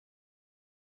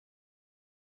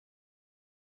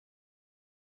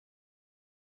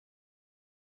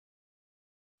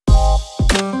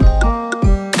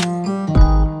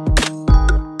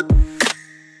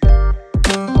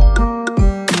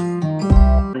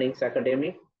Academy.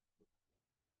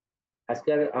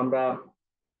 আজকে আমরা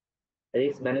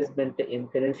risk management in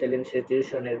financial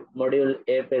ইনস্টিটিউশনের module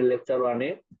F এর লেকচার 1 এ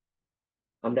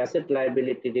আমরা অ্যাসেট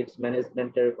লায়াবিলিটি রিস্ক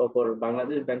ম্যানেজমেন্টের উপর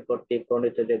বাংলাদেশ ব্যাংক কর্তৃক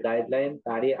প্রণীত যে গাইডলাইন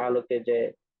তারই আলোকে যে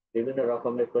বিভিন্ন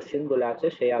রকমের কোশ্চেন গুলো আছে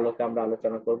সেই আলোকে আমরা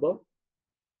আলোচনা করব।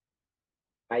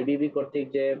 আইবিবি কর্তৃক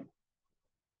যে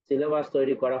সিলেবাস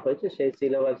তৈরি করা হয়েছে সেই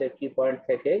সিলেবাসের কি পয়েন্ট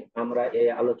থেকে আমরা এই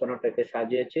আলোচনাটাকে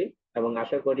সাজিয়েছি এবং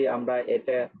আশা করি আমরা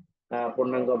এটা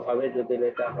পূর্ণাঙ্গভাবে যদি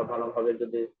এটা আমরা ভালোভাবে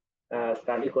যদি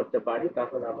স্টাডি করতে পারি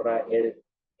তাহলে আমরা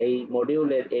এই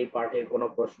মডিউলের এই পার্টের কোনো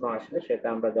প্রশ্ন আসলে সেটা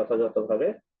আমরা যথাযথভাবে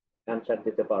অ্যানসার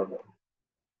দিতে পারবো।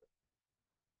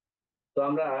 তো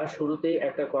আমরা শুরুতেই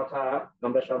একটা কথা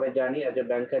আমরা সবাই জানি এজ এ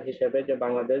ব্যাংকার হিসেবে যে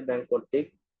বাংলাদেশ ব্যাংক কর্তৃক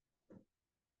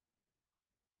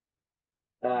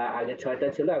আগে 6টা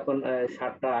ছিল, এখন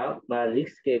 7টা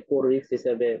রিস্ককে কোর রিস্ক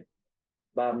হিসেবে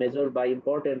বা মেজর বা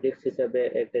ইম্পর্টেন্ট রিস্ক হিসেবে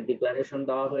একটা ডিক্লারেশন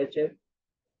দেওয়া হয়েছে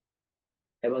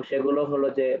এবং সেগুলো হলো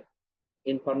যে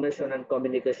information and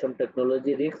communication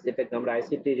technology risk, যেটাকে আমরা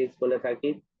আইসিটি রিস্ক বলে থাকি,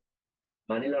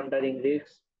 money laundering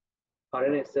risk,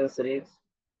 foreign exchange risk,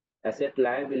 asset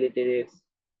liability risk,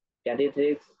 credit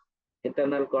risk,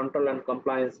 internal control and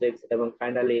compliance risk এবং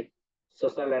finally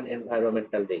social and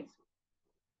environmental risk.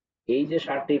 এই যে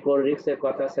 7টি কোর রিস্কের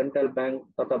কথা সেন্ট্রাল ব্যাংক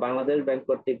তথা Bangladesh bank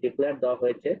কর্তৃক ডিক্লেয়ার দেওয়া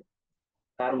হয়েছে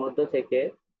তার মধ্য থেকে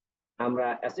আমরা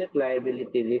অ্যাসেট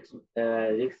লায়াবিলিটি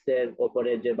রিস্কের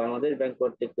উপরে যে বাংলাদেশ ব্যাংক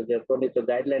কর্তৃক যে প্রণীত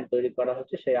গাইডলাইন তৈরি করা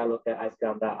হচ্ছে সেই আলোকে আজকে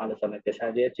আমরা আলোচনাকে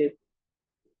সাজিয়েছি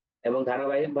এবং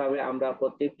ধারাবাহিকভাবে আমরা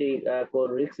প্রত্যেকটি কোর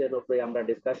রিস্কের উপরে আমরা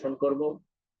ডিসকাশন করব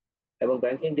এবং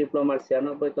ব্যাংকিং ডিপ্লোমার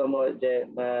 96তম যে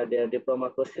ডিপ্লোমা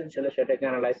কোশ্চেন ছিল সেটাকে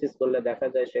অ্যানালাইসিস করলে দেখা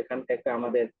যায় সেখান থেকে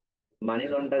আমাদের মানি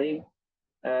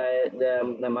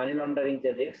লন্ডারিং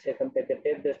যে রিস্ক সেখান থেকে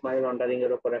টেট বেসড মানি লন্ডারিং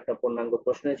এর উপর একটা পূর্ণাঙ্গ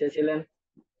প্রশ্ন এসেছিলেন,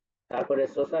 তারপরে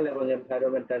সোশ্যাল এবং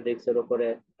এনভায়রনমেন্টাল রিস্কের উপরে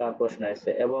প্রশ্ন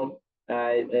আসছে এবং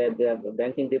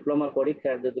ব্যাংকিং ডিপ্লোমা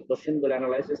পরীক্ষার যদি কোশ্চেন গুলো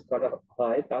অ্যানালাইসিস করা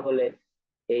হয় তাহলে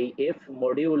এই এফ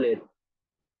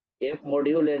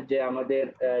মডিউলের যে আমাদের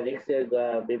রিস্কের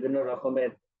বিভিন্ন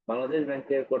রকমের বাংলাদেশ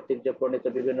ব্যাংকের কর্তৃক যে প্রণীত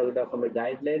বিভিন্ন রকমের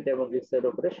গাইডলাইন এবং রিস্কের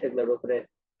উপরে সেগুলোর উপরে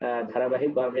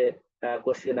ধারাবাহিকভাবে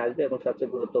কোশ্চেন আসবে এবং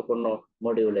সবচেয়ে গুরুত্বপূর্ণ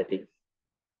মডিউল এটি।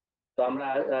 তো আমরা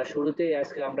শুরুতেই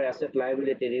আজকে আমরা অ্যাসেট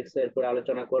লায়াবিলিটি রিস্কের উপর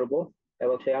আলোচনা করব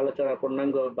এবং সেই আলোচনা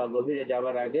পূর্ণাঙ্গ বা গভীরে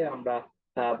যাওয়ার আগে আমরা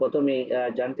প্রথমেই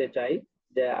জানতে চাই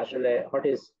যে আসলে what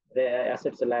is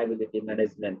asset liability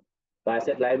management বা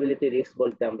অ্যাসেট লায়াবিলিটি রিস্ক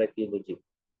বলতে আমরা কি বুঝি।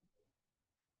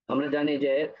 আমরা জানি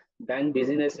যে ব্যাংক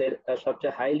বিজনেসের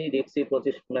সবচেয়ে হাইলি রিস্কি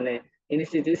মানে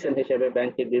ইনস্টিটিউশন হিসেবে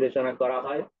ব্যাংককে বিবেচনা করা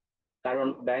হয়, কারণ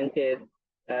ব্যাংকের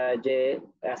যে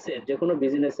অ্যাসেট যে কোনো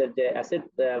বিজনেসের যে অ্যাসেট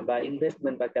বা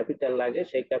ইনভেস্টমেন্ট বা ক্যাপিটাল লাগে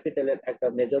সেই ক্যাপিটালের একটা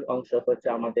মেজর অংশ হচ্ছে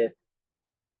আমাদের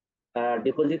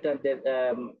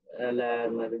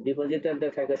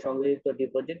ডিপোজিটারদের থেকে সংগৃহীত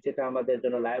ডিপোজিট, যেটা আমাদের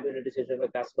জন্য লায়াবিলিটিস হিসেবে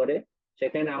কাজ করে।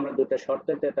 সেখানে আমরা দুটো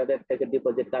শর্তে তাদের থেকে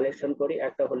ডিপোজিট কালেকশন করি,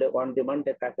 একটা হলে অন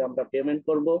ডিমান্ডে তাকে আমরা পেমেন্ট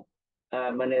করব,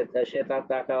 মানে সে তার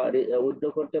টাকা উইথড্র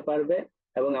করতে পারবে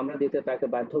এবং আমরা দিতে তাকে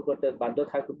বাধ্য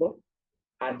থাকবো।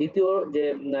 আর দ্বিতীয় যে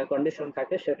কন্ডিশন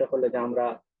থাকে সেটা হলে যে আমরা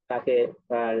তাকে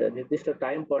নির্দিষ্ট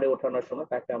টাইম পরে ওঠানোর সময়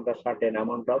তাকে আমরা সার্টেন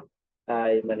অ্যামাউন্ট অফ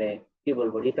মানে কি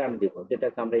বলবো রিটার্ন দিব,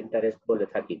 যেটাকে আমরা ইন্টারেস্ট বলে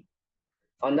থাকি।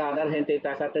 অন দ্য আদার হ্যান্ড এই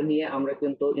টাকাটা নিয়ে আমরা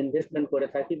কিন্তু ইনভেস্টমেন্ট করে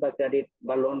থাকি বা ক্রেডিট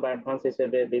বা লোন বা অ্যাডভান্স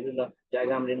হিসেবে বিভিন্ন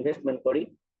জায়গায় আমরা ইনভেস্টমেন্ট করি,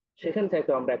 সেখান থেকে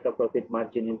আমরা একটা প্রফিট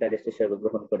মার্জিন ইন্টারেস্ট হিসেবে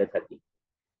গ্রহণ করে থাকি।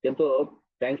 কিন্তু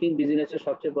ব্যাংকিং বিজনেসের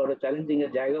সবচেয়ে বড় চ্যালেঞ্জিং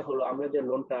এর জায়গা হলো আমরা যে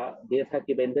লোনটা দিয়ে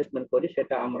থাকি বা ইনভেস্টমেন্ট করি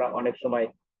সেটা আমরা অনেক সময়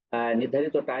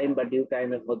নির্ধারিত টাইম বা ডিউ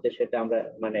টাইমের মধ্যে সেটা আমরা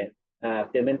মানে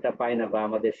পেমেন্টটা পাই না বা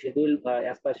আমাদের শিডিউল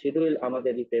অ্যাজ পার শিডিউল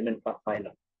আমাদের রিপেমেন্ট পাই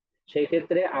না। সেই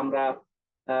ক্ষেত্রে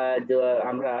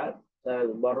আমরা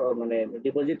বড় মানে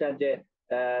ডিপোজিটার যে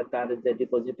তার যে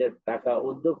ডিপোজিটের টাকা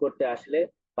উদ্যোগ করতে আসলে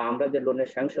বা আমরা যে লোনের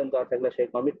স্যাংশন দেওয়া থাকলে সেই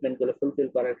কমিটমেন্ট গুলো ফুলফিল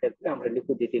করার ক্ষেত্রে আমরা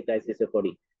লিকুইডিটি ক্রাইসিসে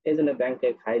পড়ি। এই জন্য ব্যাংকে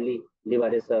হাইলি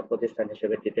লিভারেজ প্রতিষ্ঠান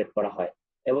হিসেবে ট্রিটেড করা হয়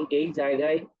এবং এই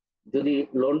জায়গায় যদি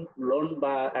লোন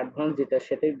বা অ্যাডভান্স যেটা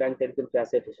সেটাই ব্যাংকের কিন্তু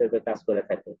অ্যাসেট হিসেবে কাজ করে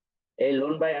থাকে। এই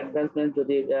লোন বা অ্যাডভান্সমেন্ট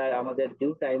যদি আমাদের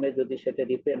ডিউ টাইমে যদি সেটা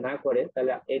রিপে না করে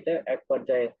তাহলে এটা এক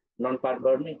পর্যায়ে নন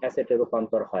পারফর্মিং অ্যাসেটে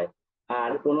রূপান্তর হয়।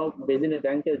 আর কোন বিজনেস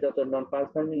ব্যাংকের যত নন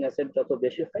পারফর্মিং অ্যাসেট যত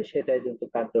বেশি হয় সেটাই কিন্তু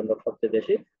তার জন্য সবচেয়ে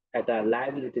বেশি একটা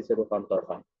লায়াবিলিটিস এ রূপান্তর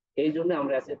হয়। এই জন্য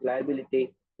আমরা অ্যাসেট লায়াবিলিটি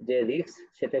যে রিস্ক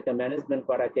সেটাকে ম্যানেজমেন্ট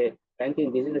করাকে ব্যাংকিং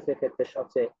বিজনেসের ক্ষেত্রে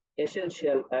সবচেয়ে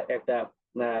এসেনশিয়াল একটা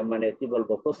মানে কি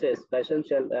বলবো প্রসেস বা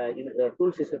এসেনশিয়াল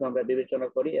টুলস হিসেবে আমরা বিবেচনা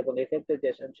করি এবং এক্ষেত্রে যে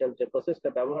এসেনশিয়াল যে প্রসেসটা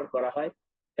ব্যবহার করা হয়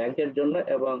ব্যাংকের জন্য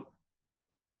এবং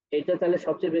এটা তাহলে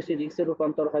সবচেয়ে বেশি রিস্কে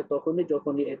রূপান্তর হয়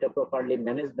যখনই এটা প্রপারলি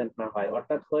ম্যানেজমেন্ট না হয়,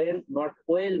 অর্থাৎ হোয়েন নট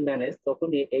ওয়েল ম্যানেজ,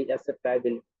 তখনই এই অ্যাসেট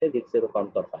লায়াবিলিটিতে রিস্কে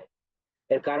রূপান্তর হয়।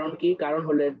 এর কারণ কি? কারণ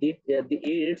হলো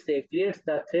it's creates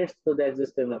the threats to the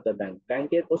existence of the bank.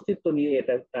 ব্যাংকের অস্তিত্ব নিয়ে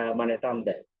এটা মানে টান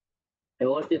দেয়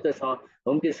এবং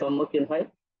হুমকির সম্মুখীন হয়।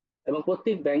 এবং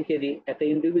প্রত্যেক ব্যাংকেরই একটা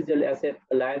ইন্ডিভিজুয়াল অ্যাসেট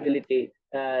লায়াবিলিটি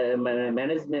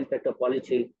ম্যানেজমেন্ট একটা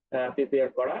পলিসি প্রিপেয়ার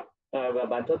করা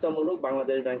বাধ্যতামূলক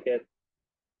বাংলাদেশ ব্যাংকের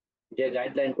যে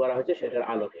গাইডলাইন করা হয়েছে সেটার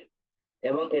আলোকে।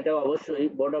 এবং এটা অবশ্যই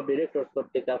বোর্ড অফ ডিরেক্টরস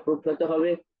কর্তৃক অ্যাপ্রুভ হতে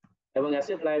হবে। এবং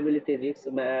অ্যাসেট লায়াবিলিটি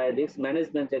রিস্ক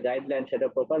ম্যানেজমেন্ট যে গাইডলাইন সেটা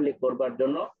প্রপারলি করবার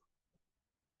জন্য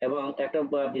এবং একটা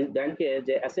ব্যাংকে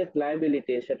যে অ্যাসেট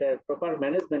লায়াবিলিটি সেটা প্রপার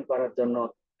ম্যানেজমেন্ট করার জন্য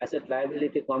অ্যাসেট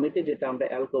লায়াবিলিটি কমিটি, যেটা আমরা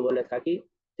অ্যালকো বলে থাকি,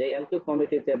 যে অ্যালকো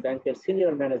কমিটিতে ব্যাংকের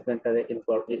সিনিয়র ম্যানেজমেন্ট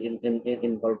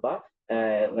ইনভলভ বা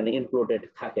মানে ইনক্লুডেড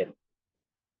থাকেন।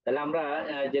 তাহলে আমরা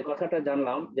যে কথাটা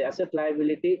জানলাম যে অ্যাসেট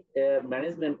লায়াবিলিটি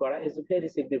ম্যানেজমেন্ট করা ইজ ভেরি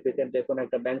সিগনিফিকেন্ট যে কোনো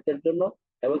একটা ব্যাংকের জন্য,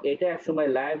 এবং এটা একসময়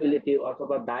লায়াবিলিটি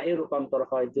অথবা দায়ে রূপান্তর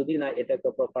হয় যদি না এটাকে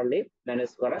প্রপারলি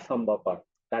ম্যানেজ করা সম্ভব হয়।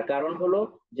 তার কারণ হলো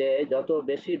যে যত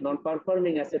বেশি নন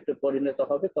পারফর্মিং অ্যাসেটে পরিণত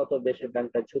হবে তত বেশি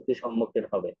ব্যাংকটা ঝুঁকির সম্মুখীন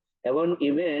হবে, এবং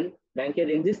ইভেন ব্যাংকের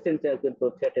এক্সিস্টেন্সের কিন্তু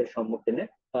থ্রেটের সম্মুখীনে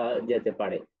যেতে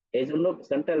পারে। এই জন্য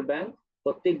সেন্ট্রাল ব্যাংক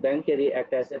প্রত্যেক ব্যাংকেরই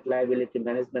একটা অ্যাসেট লায়াবিলিটি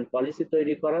ম্যানেজমেন্ট পলিসি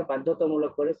তৈরি করা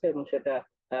বাধ্যতামূলক করেছে, এবং সেটা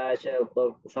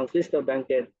সংশ্লিষ্ট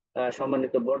ব্যাংকের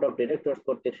সম্মানিত বোর্ড অফ ডিরেক্টরস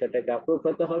কর্তৃক সেটাকে অ্যাপ্রুভ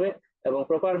হতে হবে। এবং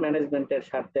প্রপার ম্যানেজমেন্টের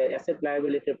স্বার্থে, অ্যাসেট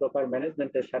লায়াবিলিটির প্রপার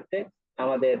ম্যানেজমেন্টের স্বার্থে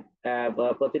আমাদের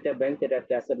প্রতিটা ব্যাংকের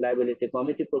একটা অ্যাসেট লায়াবিলিটি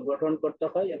কমিটি গঠন করতে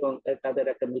হয় এবং তাদের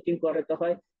একটা মিটিং করাতে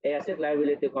হয়। এই অ্যাসেট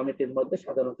লায়াবিলিটি কমিটির মধ্যে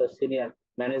সাধারণত সিনিয়র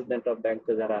ম্যানেজমেন্ট অফ ব্যাংক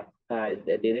যারা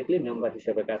ডিরেক্টলি মেম্বার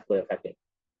হিসেবে কাজ করে থাকে।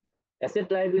 অ্যাসেট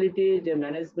লায়াবিলিটি যে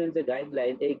ম্যানেজমেন্ট যে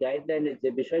গাইডলাইন, এই গাইডলাইনের যে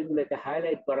বিষয়গুলোকে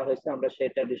হাইলাইট করা হয়েছে আমরা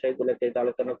সেটা বিষয়গুলোকে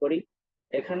আলোচনা করি।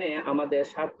 এখানে আমাদের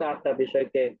 7টা-8টা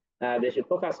বিষয়কে বেশি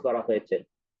ফোকাস করা হয়েছে।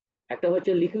 একটা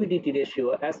হচ্ছে liquidity ratio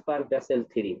as per basal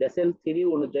 3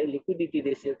 অনুযায়ী লিকুইডিটি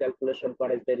রেশিও ক্যালকুলেশন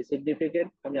করা ইজ ভেরি সিগনিফিকেন্ট।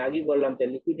 আমি আগেই বললাম যে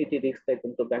লিকুইডিটি রিস্কটা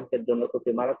কিন্তু ব্যাংকের জন্য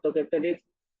খুবই মারাত্মক একটা রিস্ক।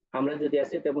 আমরা যদি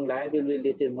অ্যাসেট এবং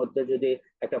লায়াবিলিটির মধ্যে যদি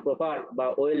একটা প্রপার বা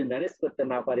ওয়েল ম্যানেজ করতে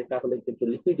না পারি তাহলে কিন্তু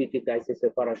লিকুইডিটি ক্রাইসিসে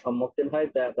পড়ার সম্মুখীন হয়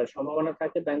সম্ভাবনা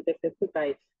থাকে ব্যাংকের ক্ষেত্রে। তাই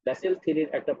ব্যাসেল 3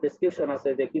 একটা প্রেসক্রিপশন আছে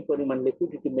যে কি পরিমাণ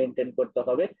লিকুইডিটি মেনটেন করতে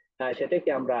হবে, সেটাকে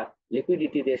আমরা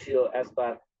liquidity ratio as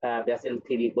per basal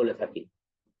 3 বলে থাকি।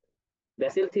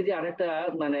 ব্যাসেল 3 আরেকটা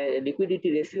মানে লিকুইডিটি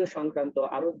রেশিও সংক্রান্ত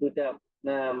আরো 2টা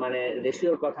মানে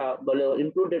রেশিওর কথা বলে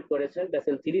ইনক্লুডেড করেছেন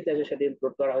ব্যাসেল 3 সেটা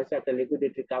ইনক্লুড করা হয়েছে, একটা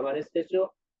লিকুইডিটি কাভারেজ রেশিও,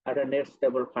 একটা নেট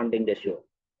স্টেবল ফান্ডিং রেশিও।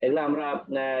 এগুলো আমরা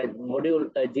মডিউল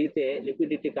জি তে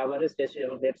লিকুইডিটি কাভারেজ রেশিও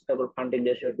এবং নেট স্টেবল ফান্ডিং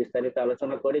রেশিও বিস্তারিত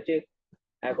আলোচনা করেছি।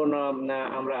 এখন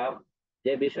আমরা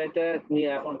যে বিষয়টা নিয়ে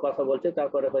এখন কথা বলছি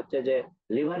তারপরে হচ্ছে যে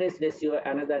leverage ratio,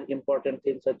 another important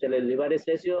things হচ্ছে লিভারেজ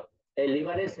রেশিও। এই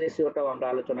লিভারেজ রেশিওটাও আমরা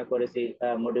আলোচনা করেছি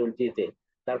মডিউল জি তে।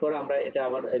 তারপর আমরা এটা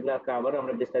আবার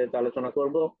আমরা বিস্তারিত আলোচনা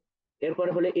করব।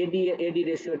 এরপরে হলে এডি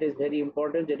ratio, it is very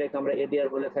important, যেটাকে আমরা এডিআর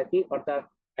বলে থাকি, অর্থাৎ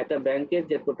একটা ব্যাংকের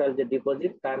যে টোটাল যে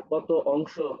ডিপোজিট তার কত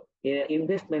অংশ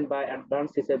ইনভেস্টমেন্ট বা অ্যাডভান্স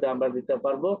হিসেবে আমরা দিতে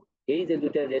পারবো। এই যে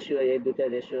 2টা রেশিও, এই 2টা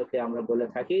রেশিওকে আমরা বলে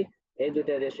থাকি, এই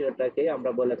 2টা রেশিওটাকে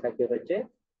আমরা বলে থাকি হচ্ছে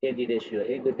এডি রেশিও।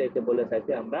 এই 2টাকে বলে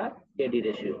থাকি আমরা এডি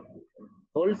রেশিও।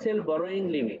 হোলসেল বরোয়িং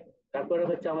লিমিট, তারপরে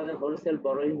হচ্ছে আমাদের হোলসেল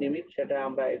বরোয়িং লিমিট, সেটা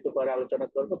আমরা একটু পরে আলোচনা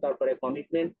করব। তারপরে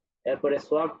কমিটমেন্ট, এরপরে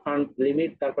সোয়াপ ফান্ড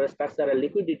লিমিট, তারপরে structural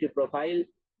liquidity profile,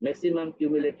 maximum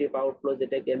cumulative outflow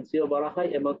যেটাকে এমসিও বলা হয়,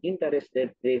 এবং ইন্টারেস্ট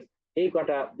রেট রিস্ক। এই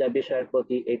কটা বিষয়ের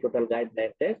প্রতি এই টোটাল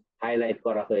গাইডলাইনটা হাইলাইট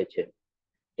করা হয়েছে।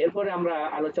 এরপরে আমরা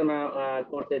আলোচনা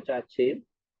করতে চাচ্ছি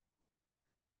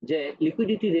যে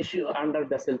লিকুইডিটি রেশিও আন্ডার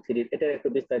ব্যাসেল 3, এটা একটু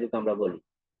বিস্তারিত আমরা বলি।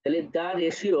 তাহলে দা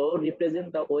ratio represent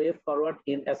the way forward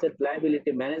in asset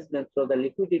liability management through the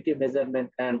liquidity measurement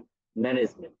and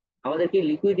management. আমাদেরকে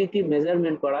লিকুইডিটি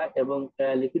মেজারমেন্ট করা এবং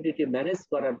লিকুইডিটি ম্যানেজ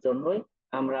করার জন্যই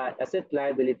আমরা অ্যাসেট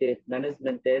লায়াবিলিটি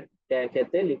ম্যানেজমেন্টের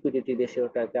ক্ষেত্রে লিকুইডিটি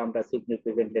রেশিওটাকে আমরা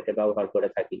সিগনিফিকেন্ট রেটে ব্যবহার করে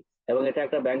থাকি, এবং এটা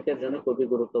একটা ব্যাংকের জন্য খুবই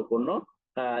গুরুত্বপূর্ণ।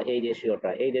 এই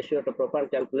রেশিওটা প্রপার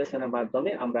ক্যালকুলেশনের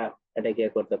মাধ্যমে আমরা এটাকে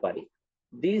করতে পারি।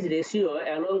 These ratio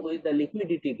along with the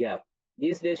liquidity gap,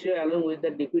 this ratio along with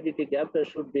the liquidity gap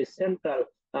should be central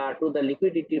to the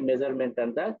liquidity measurement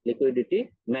and the liquidity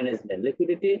management.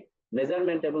 Liquidity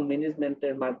measurement এবং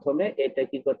ম্যানেজমেন্টের মাধ্যমে এটা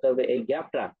কি করতে হবে, এই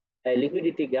গ্যাপটা,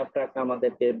 লিকুইডিটি গ্যাপটাকে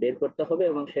আমাদেরকে বের করতে হবে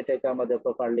এবং সেটাকে আমাদের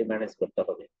প্রপারলি ম্যানেজ করতে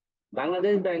হবে।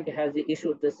 Bangladesh bank has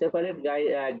issued the separate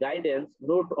guidance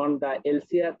note on the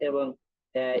LCR এবং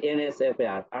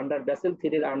এনএসএফআর আন্ডার ব্যাসেল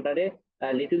 3 এর আন্ডারে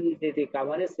লিকুইডিটি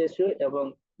কাভারেজ রেশিও এবং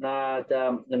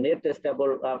নেট স্টেবল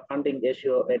ফান্ডিং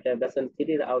রেশিও, এটা বেসেল 3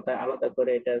 এর আওতায় আলাদা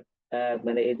করে এটা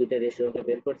মানে এই দুটো রেশিওকে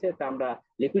বের করছে। তা আমরা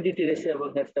লিকুইডিটি রেশিও এবং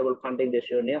নেট স্টেবল ফান্ডিং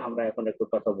রেশিও নিয়ে আমরা এখন একটু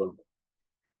কথা বলবো।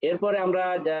 এরপরে আমরা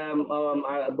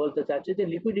বলতে চাচ্ছি যে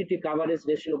লিকুইডিটি কাভারেজ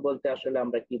রেশিও বলতে আসলে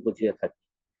আমরা কি বুঝিয়ে থাকি।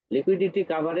 লিকুইডিটি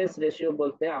কাভারেজ রেশিও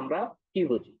বলতে আমরা কি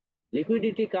বুঝি?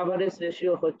 লিকুইডিটি কাভারেজ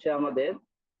রেশিও হচ্ছে আমাদের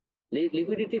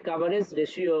liquidity coverage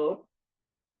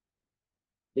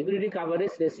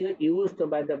ratio used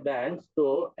by the banks to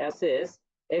assess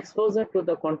exposure to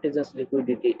the contingent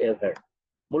liquidity event।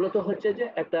 মূলত হচ্ছে যে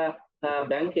একটা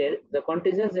ব্যাংকের যে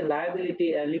কন্টিনজেন্ট যে লায়াবিলিটি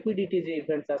লিকুইডিটি যে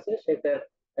ইভেন্টস আছে সেটার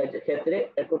ক্ষেত্রে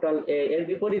টোটাল এর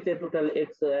বিপরীতে টোটাল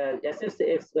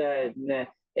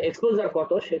এক্সপোজার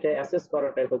কত সেটা অ্যাসেস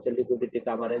করাটাই হচ্ছে লিকুইডিটি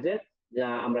কাভারেজের যা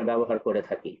আমরা ব্যবহার করে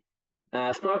থাকি।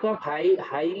 Stock of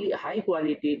high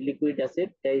quality liquid asset,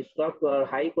 এই স্টক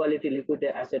হাই কোয়ালিটি লিকুইড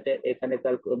অ্যাসেটে এখানে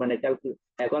মানে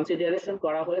কনসিডারেশন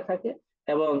করা হয়ে থাকে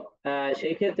এবং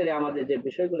সেই ক্ষেত্রে আমাদের যে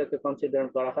বিষয়গুলোকে কনসিডার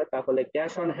করা হয় তাহলে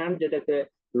ক্যাশ অন হ্যান্ড, যেটাকে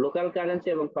লোকাল কারেন্সি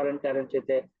এবং ফরেন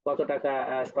কারেন্সিতে কত টাকা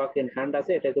স্টক ইন হ্যান্ড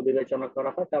আছে এটাকে বিবেচনা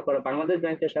করা হয়। তারপরে বাংলাদেশ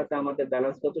ব্যাংকের সাথে আমাদের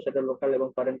ব্যালেন্স কত সেটা লোকাল এবং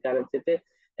ফরেন কারেন্সিতে,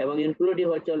 এবং ইনক্লুডিং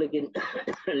হচ্ছে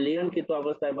লিয়নকৃত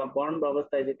অবস্থায় বা বন্ড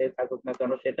অবস্থায় যেটাই থাকুক না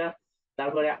কেন সেটা।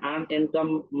 তারপরে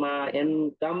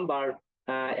আনএনকামবার্ড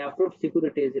অ্যাপ্রুভড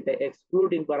সিকিউরিটি, যেটা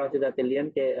এক্সক্লুডিং করা হচ্ছে যাতে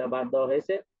লিয়নকে বাদ দেওয়া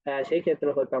হয়েছে, সেই ক্ষেত্রে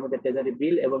হয়তো আমাদের ট্রেজারি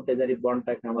বিল এবং ট্রেজারি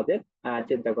বন্ডটাকে আমাদের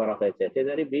চিন্তা করা হয়েছে।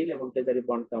 ট্রেজারি বিল এবং ট্রেজারি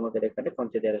বন্ডকে আমাদের এখানে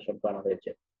কনসিডারেশন করা হয়েছে।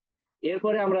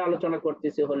 এরপরে আমরা আলোচনা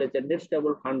করতেছি হলে যে নেট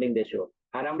স্টেবল ফান্ডিং রেশিও।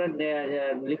 আর আমরা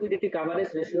লিকুইডিটি কাভারেজ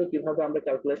রেশিও কিভাবে আমরা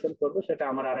ক্যালকুলেশন করব সেটা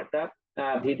আমার আরেকটা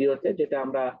ভিডিওতে, যেটা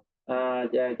আমরা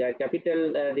ক্যাপিটাল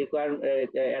রিকোয়ার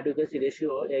অ্যাডুকেসি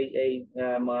রেশিও এই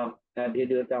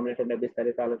ভিডিওতে আমরা এটা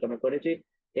বিস্তারিত আলোচনা করেছি।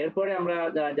 এরপরে আমরা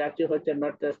যাচ্ছি হচ্ছে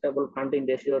নেট স্টেবল ফান্ডিং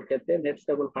রেশিওর ক্ষেত্রে। নেট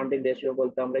স্টেবল ফান্ডিং রেশিও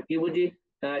বলতে আমরা কি বুঝি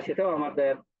সেটাও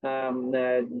আমাদের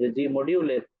জি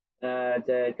মডিউলের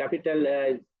ক্যাপিটাল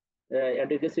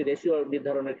অ্যাডুকেসি রেশিও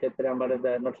নির্ধারণের ক্ষেত্রে আমরা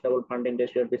নেট স্টেবল ফান্ডিং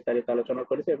রেশিওর বিস্তারিত আলোচনা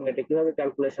করেছি এবং এটা কিভাবে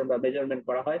ক্যালকুলেশন বা মেজারমেন্ট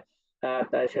করা হয়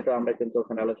সেটা আমরা কিন্তু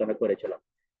ওখানে আলোচনা করেছিলাম।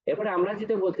 এরপরে আমরা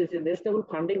যেটা বলতেছি নেট স্টেবল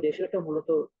ফান্ডিং রেশিওটা মূলত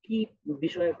কি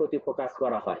বিষয়ের প্রতি ফোকাস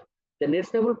করা হয়। The net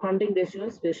stable funding ratio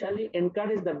specially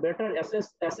encourage the better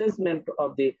assessment of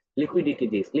the liquidity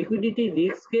risk. Liquidity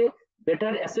risk K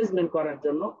better assessment করার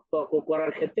জন্য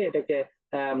করার ক্ষেত্রে এটাকে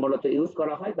মূলত ইউজ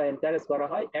করা হয় বা এনকারেজ করা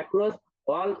হয় অ্যাক্রস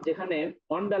অল, যেখানে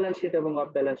অন ব্যালেন্স শিট এবং অফ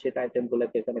ব্যালেন্স শিট আইটেম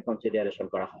গুলোকে এখানে কনসিডারেশন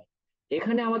করা হয়।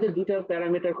 এখানে আমাদের দুইটা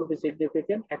প্যারামিটার খুবই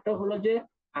সিগনিফিকেন্ট। একটা হলো যে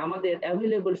আমাদের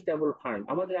অ্যাভেলেবল স্টেবল ফান্ড,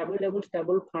 আমাদের অ্যাভেলেবল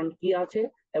স্টেবল ফান্ড কি আছে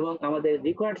এবং আমাদের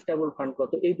রিকোয়ার্ড স্টেবল ফান্ড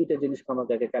কত, এই দুটো জিনিস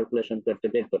আমাদেরকে ক্যালকুলেশন করতে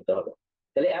বের করতে হবে।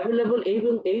 তাহলে অ্যাভেলেবল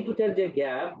এবং এই দুটার যে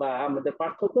গ্যাপ বা আমাদের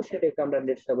পার্থক্য সেটাকে আমরা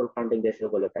নেট স্টেবল ফান্ডিং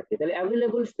রেশিও বলে থাকি। তাহলে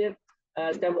অ্যাভেলেবল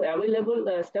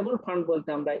স্টেবল ফান্ড বলতে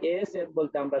আমরা এএসএফ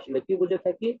বলতে আমরা আসলে কি বুঝে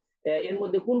থাকি, এর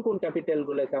মধ্যে কোন কোন ক্যাপিটাল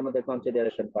গুলোকে আমাদের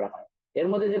কনসিডারেশন করা হয়। এর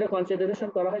মধ্যে যেটা কনসিডারেশন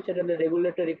করা হয় সেটা হলো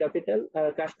রেগুলেটরি ক্যাপিটাল,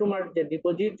 কাস্টমার যে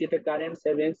ডিপোজিট, যেটা কারেন্ট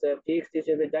সেভিংস ফিক্সড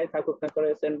হিসেবে যাই থাকুক না কেন,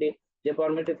 এসএনডি যে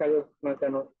ফরম্যাটে থাকুক না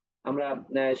কেন, আমরা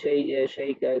সেই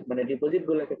সেই মানে ডিপোজিট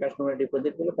গুলোকে কাস্টমার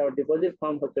ডিপোজিট গুলো, তার ডিপোজিট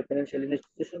ফর্ম হচ্ছে ফিনান্সিয়াল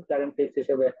ইনস্টিটিউশন কারেন্ট ফিক্স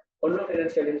হিসেবে অন্য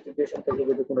ফিনান্সিয়াল ইনস্টিটিউশন থেকে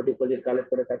যদি কোনো ডিপোজিট কালেক্ট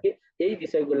করে থাকি, এই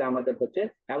বিষয়গুলো আমাদের হচ্ছে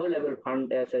অ্যাভেলেবল ফান্ড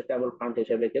স্টেবল ফান্ড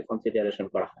হিসেবে কনসিডারেশন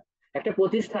করা হয়। একটা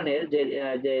প্রতিষ্ঠানের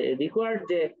যে রিকোয়ার্ড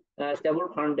যে স্টেবল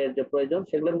ফান্ডের যে প্রয়োজন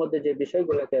সেগুলোর মধ্যে যে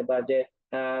বিষয়গুলোকে বা যে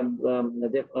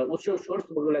উৎস সোর্স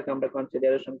গুলোকে আমরা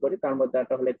কনসিডারেশন করি তার মধ্যে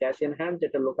একটা হলো ক্যাশ ইন হ্যান্ড,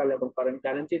 যেটা লোকাল এবং ফরেন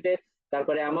কারেন্সিতে,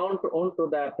 তারপরে amount on to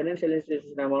the financial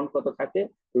institution amount কত থাকে,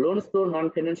 লোনস টু নন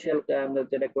ফিনান্সিয়াল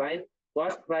যেটা client,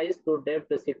 cost price to date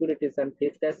securities and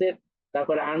fixed asset,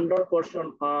 তারপরে under portion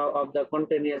of the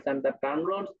continuous and the term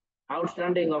loans,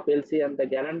 outstanding of LC and the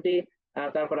guarantee,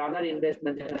 তারপর আদার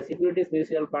investment যেখানে securities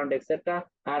mutual fund etcetera,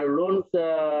 R loans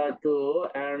two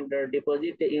and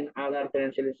deposit in other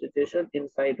financial institution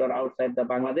inside or outside দা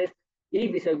বাংলাদেশ। এই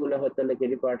বিষয়গুলো হচ্ছে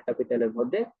required ক্যাপিটালের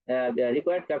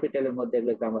মধ্যে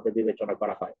এগুলোকে আমাদের বিবেচনা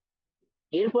করা হয়।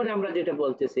 এরপরে আমরা যেটা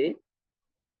বলতেছি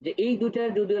যে এই দুটা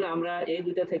যদি আমরা এই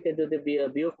দুটা থেকে যদি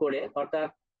বিয়োগ করে, অর্থাৎ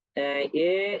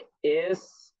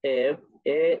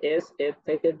এএসএফ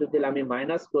থেকে যদি আমি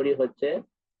মাইনাস করি হচ্ছে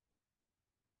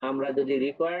আমরা যদি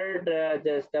রিকোয়ার্ড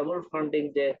যে স্টেবল ফান্ডিং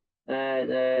যে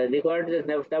রিকোয়ার্ড যে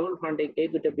স্টেবল ফান্ডিং এই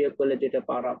দুটো বিয়োগ করলে যেটা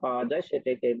পাওয়া যায়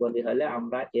সেটাকে বলি হলে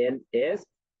আমরা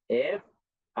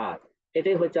NSFR।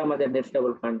 এটাই হচ্ছে আমাদের নেট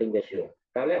স্টেবল ফান্ডিং রেশিও।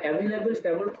 তাহলে অ্যাভেলেবল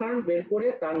স্টেবল ফান্ড বের করে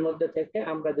তার মধ্যে থেকে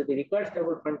আমরা যদি রিকোয়ার্ড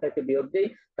স্টেবল ফান্ডটাকে বিয়োগ দিই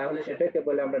তাহলে সেটাকে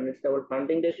বলে আমরা নেট স্টেবল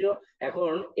ফান্ডিং রেশিও।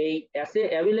 এখন এই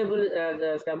অ্যাভেলেবল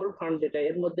স্টেবল ফান্ড যেটা,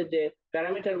 এর মধ্যে যে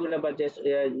প্যারামিটার গুলো বা যে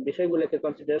বিষয়গুলোকে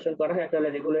কনসিডারেশন করা হয়, একটা হলো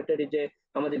রেগুলেটরি যে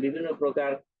আমাদের বিভিন্ন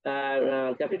প্রকার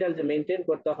ক্যাপিটাল যে মেনটেন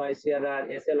করতে হয় সিআরআর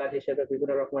এসএলআর হিসেবে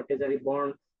বিভিন্ন রকমের ট্রেজারি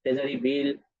বন্ড ট্রেজারি বিল,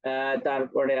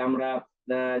 তারপরে আমরা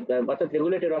অর্থাৎ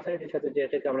রেগুলেটরি অথরিটির সাথে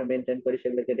যেটাকে আমরা মেনটেন করি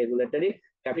সেগুলোকে রেগুলেটরি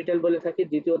ক্যাপিটাল বলে থাকি।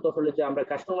 দ্বিতীয়ত হলো যে আমরা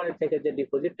কাস্টমারের থেকে যে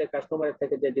ডিপোজিট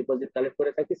কালেক্ট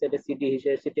করে থাকি সেটা সিডি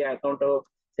হিসেবে সিটি অ্যাকাউন্ট হোক,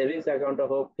 সেভিংস অ্যাকাউন্ট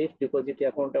হোক, ফিক্সড ডিপোজিট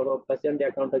অ্যাকাউন্ট হোক, পার্সেন্ট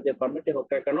অ্যাকাউন্ট হোক, যে ফরম্যাটে হোক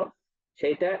না কেন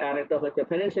সেইটা। আর একটা হচ্ছে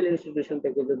ফাইন্যান্সিয়াল ইনস্টিটিউশন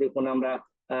থেকে যদি কোনো আমরা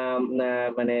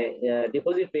মানে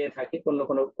ডিপোজিট পেয়ে থাকি,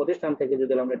 কোনো প্রতিষ্ঠান থেকে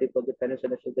যদি আমরা ডিপোজিট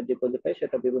ফাইন্যান্সিয়াল ইনস্টিটিউশন ডিপোজিট পাই,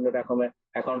 সেটা বিভিন্ন রকমের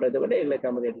অ্যাকাউন্ট হতে পারে, এগুলোকে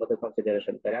আমাদের এর মধ্যে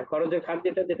কনসিডারেশন করে। আর খরচের খাত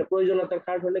যেটা প্রয়োজনীয়তার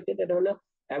খাত হলে কি এটা হলো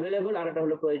অ্যাভেলেবল, আর এটা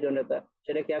হলো প্রয়োজনীয়তা,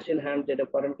 সেটা ক্যাশ ইন হ্যান্ড, যেটা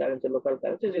ফরেন কারেন্সি লোকাল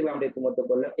কারেন্সি, যেগুলো আমরা ইতিমধ্যে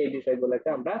বললাম, এই বিষয়গুলোকে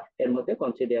আমরা এর মধ্যে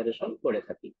কনসিডারেশন করে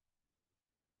থাকি।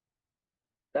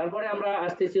 তারপরে আমরা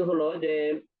আসতেছি হলো যে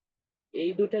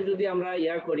এই দুটা যদি আমরা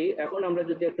করি, এখন আমরা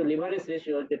যদি একটু লিভারেজ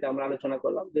রেশিও যেটা আমরা আলোচনা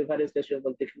করলাম, লিভারেজ রেশিও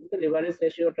বলতে কিন্তু লিভারেজ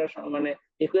রেশিওটা মানে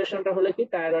ইকুয়েশনটা হলো কি,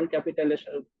 টায়ার অন ক্যাপিটালের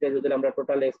যদি আমরা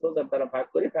টোটাল এক্সপোজার দ্বারা ভাগ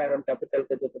করি, টায়ার অন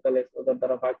ক্যাপিটালকে যদি টোটাল এক্সপোজার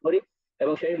দ্বারা ভাগ করি,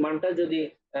 এবং সেই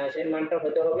মানটা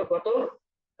হতে হবে কত,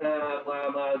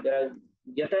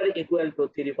 যেটার ইকুয়াল টু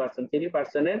 3%,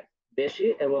 3%-এর বেশি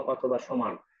এবং অথবা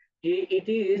সমান। It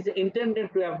is intended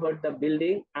to avoid the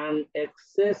building an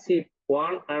excessive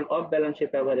one and off balance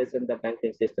sheet average in the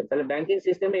banking system. তাহলে ব্যাংকিং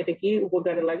সিস্টেমে এটা কি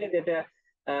উপকারে লাগে, যেটা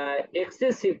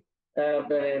excessive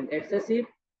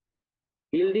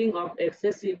building of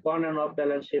excessive on and off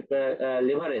balance sheet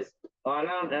leverage, on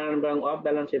and off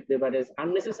balance sheet leverage,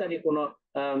 unnecessary কোনো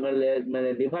মানে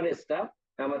লিভারেজটা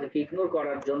আমাদেরকে ইগনোর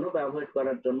করার জন্য বা অ্যাভয়েড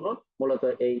করার জন্য মূলত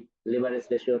এই লিভারেজ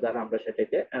রেশিও দ্বারা আমরা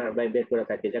সেটাকে বের করে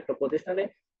থাকি, যে একটা প্রতিষ্ঠানে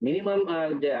মিনিমাম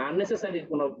যে আননেসেসারি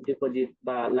কোনো ডিপোজিট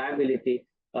বা লায়াবিলিটি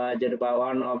যেটা বা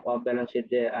ওয়ান অফ ব্যালেন্স শিট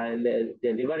যে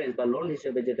লিভারেজ বা লোন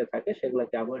হিসেবে যেটা থাকে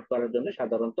সেগুলোকে অ্যাভয়েড করার জন্য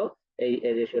সাধারণত এই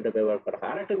রেশিওটা ব্যবহার করা হয়।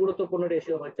 আর একটা গুরুত্বপূর্ণ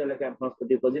রেশিও হচ্ছে advance to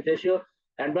deposit ratio.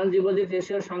 Advance deposit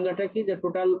রেশিওর সংজ্ঞাটা কি, যে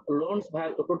total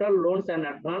loans and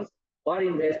advance for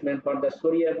investment for the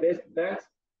সরিয়া বেসড ব্যাংকস,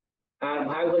 আর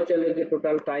ভাগ হচ্ছে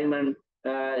total time and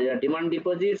demand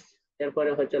deposits, এরপরে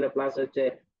হচ্ছে প্লাস হচ্ছে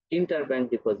ইন্টার ব্যাংক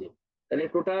ডিপোজিট। তাহলে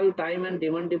total time and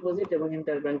demand deposit এবং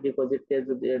ইন্টার ব্যাংক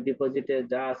ডিপোজিটে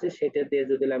যা আছে সেটা দিয়ে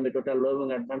যদি আমি টোটাল লোন এবং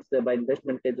অ্যাডভান্স বা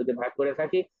ইনভেস্টমেন্টকে যদি ভাগ করে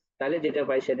থাকি, তাহলে যেটা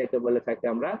পাই সেটাকে বলে থাকি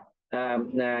আমরা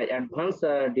অ্যাডভান্স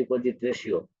ডিপোজিট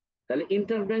রেশিও। তাহলে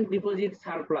ইন্টারব্যাংক ডিপোজিট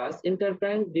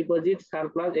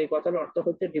সারপ্লাস এই কথার অর্থ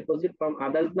হচ্ছে ডিপোজিট ফ্রম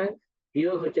আদার্স ব্যাংক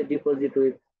বিয়োগ হচ্ছে deposit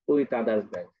with others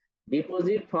bank.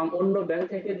 Deposit from অন্য ব্যাংক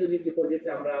থেকে যদি ডিপোজিট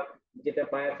আমরা যেটা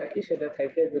পাওয়া থাকি সেটা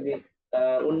থেকে যদি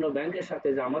অন্য ব্যাংকের সাথে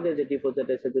যে আমাদের যে ডিপোজিট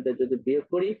আছে যদি বিয়োগ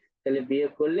করি, তাহলে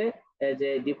বিয়োগ করলে যে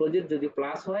ডিপোজিট যদি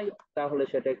প্লাস হয় তাহলে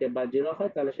সেটাকে, বা জিরো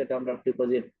হয় তাহলে সেটা আমরা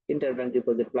ডিপোজিট ইন্টারব্যাংক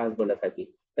ডিপোজিট প্লাস বলে থাকি।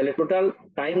 তাহলে টোটাল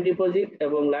টাইম ডিপোজিট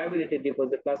এবং লায়াবিলিটি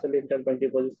ডিপোজিট প্লাস হলো ইন্টারব্যাংক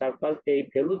ডিপোজিট সারপ্লাস, এই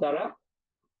ভ্যালু দ্বারা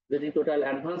যদি টোটাল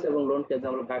অ্যাডভান্স এবং লোনকে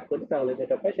আমরা ভাগ করি তাহলে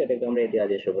যেটা পাই সেটাকে আমরা এডিআর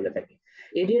রেশিও বলে থাকি।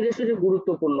 এডিআর রেশিও যে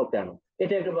গুরুত্বপূর্ণ কেন,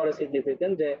 এটা একটা বড়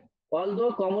সিগনিফিকেন্ট, যে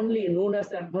although commonly known as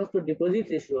advance to deposit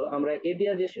ratio, আমরা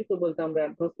ADR ratio কে বলতে আমরা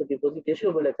advance to deposit ratio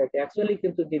বলে থাকি। Actually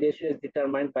কিন্তু the ratio is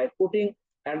determined by putting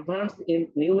advance in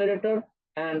numerator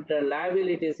and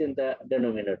liabilities in the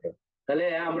denominator. তাহলে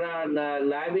আমরা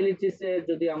liabilities এ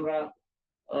যদি আমরা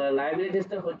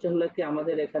লায়াবিলিটিসটা হচ্ছে হলো কি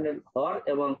আমাদের এখানে হর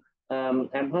এবং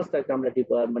অ্যাডভান্সটাকে আমরা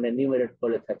মানে নিউমারেট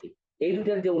বলে থাকি। এই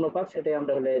দুটার যে অনুপাত সেটাই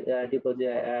আমরা হলে ডিপোজিট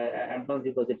অ্যাডভান্স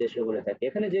ডিপোজিট রেশিও বলে থাকি।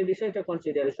 এখানে যে বিষয়টা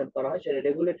কনসিডারেশন করা হয় সেটা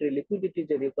রেগুলেটরি লিকুইডিটি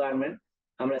যে রিকোয়ারমেন্ট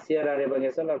আমরা সিআরআর এবং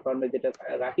এসএলআর ফর্মে যেটা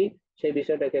রাখি সেই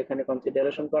বিষয়টাকে এখানে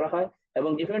কনসিডারেশন করা হয়, এবং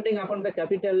ডিপেন্ডিং আপন দ্য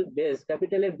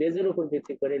ক্যাপিটালের বেজের উপর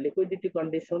ভিত্তি করে লিকুইডিটি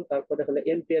কন্ডিশন, তারপরে হলো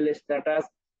এনপিএল স্ট্যাটাস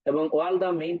এবং all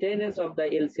the maintenance of the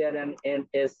LCR and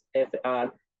NSFR,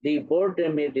 the board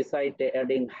may decide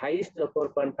adding highest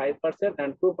 4.5%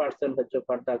 and 2% হচ্ছে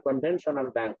for the conventional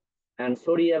bank, and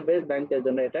Sharia based ব্যাংকের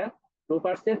জন্য এটা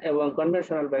 2% এবং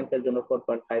কনভেনশনাল ব্যাংকের জন্য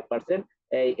 4.5%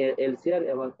 এই এলসিআর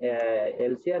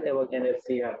এবং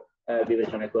এনএফসিআর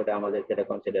বিবেচনা করে আমাদের এটা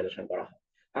কনসিডারেশন করা হয়।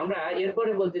 আমরা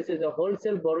এরপরে বলতেছি যে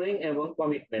হোলসেল বরোয়িং এবং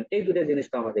কমিটমেন্ট, এই দুটো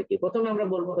জিনিসটা আমাদের কি। প্রথমে আমরা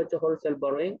বলবো হচ্ছে হোলসেল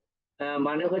বরোয়িং,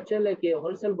 মানে হচ্ছে কি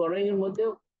হোলসেল বরোয়িং এর মধ্যে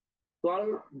কল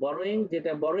বরোয়িং,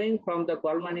 যেটা borrowing from the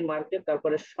call money market,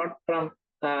 তারপরে short term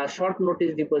short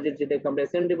notice deposit যেটাকে আমরা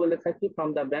এসএনডি বলে থাকি, from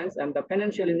the banks and the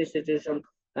financial institution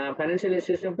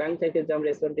bank থেকে যে আমরা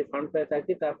এসএনডি ফান্ড পেয়ে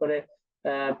থাকি, তারপরে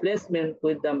placement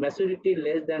with the maturity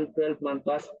less than 12 month,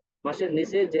 10 মাসের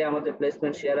নিচে যে আমাদের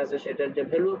প্লেসমেন্ট শেয়ার আছে সেটার যে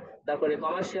ভ্যালু, তারপরে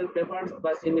কমার্শিয়াল পেপারস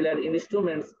বা সিমিলার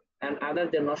ইনস্ট্রুমেন্টস এন্ড আদার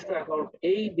যে নষ্ট অ্যাকাউন্ট,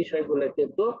 এই বিষয়গুলো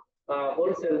কিন্তু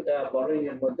হোলসেল বরোয়িং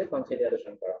এর মধ্যে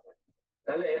কনসিডারেশন করা হয়।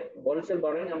 তাহলে হোলসেল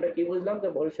বরোয়িং আমরা কি বুঝলাম, যে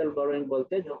হোলসেল বরোয়িং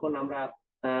বলতে যখন আমরা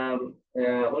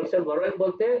হোলসেল বরোয়িং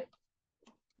বলতে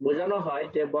বোঝানো হয়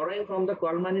যে borrowing from the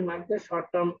call money market, short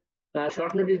term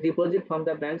short notice deposit from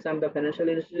the banks and the financial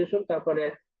institution, তারপরে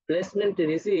placement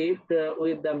received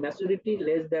with the maturity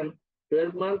less than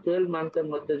 12 মান্থের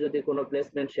মধ্যে যদি কোনো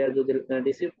প্লেসমেন্ট শেয়ার যদি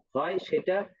রিসিভ হয়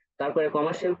সেটা, তারপরে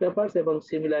কমার্শিয়াল পেপারস এবং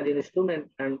সিমিলার ইনস্ট্রুমেন্ট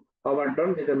অ্যান্ড ওভারড্রন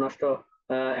যেটা নষ্ট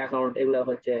অ্যাকাউন্ট, এগুলো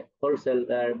হচ্ছে হোলসেল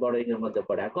বরোইং এর মধ্যে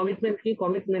পড়ে। আর কমিটমেন্ট কি?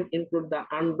 Commitment include the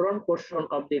আনড্রন portion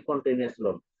of the continuous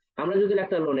loan. আমরা যদি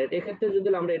একটা লোনের এক্ষেত্রে যদি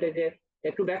আমরা এটাকে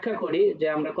একটু ব্যাখ্যা করি যে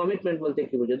আমরা কমিটমেন্ট বলতে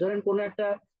কি বুঝি। ধরেন কোনো একটা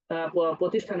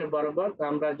প্রতিষ্ঠানের বরাবর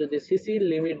আমরা যদি সিসি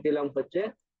লিমিট দিলাম হচ্ছে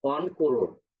 1 crore,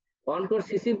 1 crore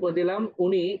সিসি দিলাম,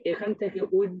 উনি এখান থেকে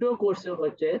উইথড্র করছে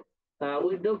হচ্ছে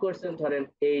উইথড্র করছেন ধরেন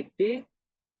 80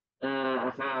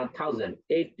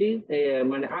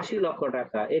 মানে 80 লক্ষ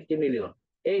টাকা, 80 মিলিয়ন,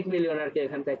 8 মিলিয়ন আর কি,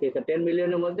 এখান থেকে 10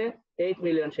 মিলিয়নের মধ্যে 8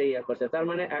 মিলিয়ন সে ইয়ে করছে। তার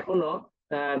মানে এখনো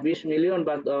 20 মিলিয়ন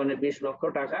বা মানে 20 লক্ষ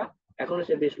টাকা এখনো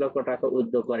সে 20 লক্ষ টাকা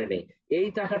উইথড্র করে নেই। এই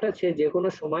টাকাটা সে যে কোনো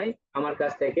সময় আমার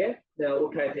কাছ থেকে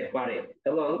উঠাইতে পারে,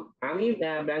 এবং আমি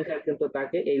ব্যাংকার কিন্তু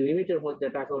তাকে এই লিমিটের মধ্যে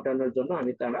টাকা উঠানোর জন্য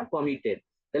আমি তারা কমিটেড।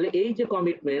 তাহলে এই যে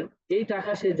কমিটমেন্ট, এই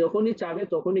টাকা সে যখনই চাবে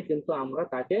তখনই কিন্তু আমরা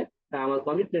তাকে আমার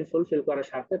কমিটমেন্ট ফুলফিল করার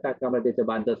স্বার্থে তাকে আমরা দিতে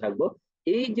বাধ্য থাকবো।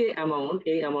 এই যে অ্যামাউন্ট,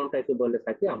 এই অ্যামাউন্টটাকে বলে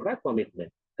থাকি আমরা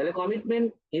কমিটমেন্ট। তাহলে কমিটমেন্ট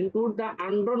ইনক্লুড দ্য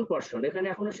আনড্রন পোর্শন, এখানে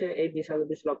এখনো সে এই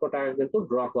 20 লক্ষ টাকা কিন্তু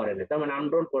ড্র করেনি, তার মানে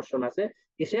আনড্রন পোর্শন আছে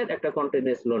কিসের? একটা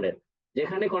কন্টিনিউয়াস লোনের,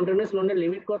 যেখানে কন্টিনিউয়াস লোনের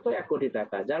লিমিট কত? 1 কোটি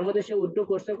টাকা, যার মধ্যে সে উইথড্র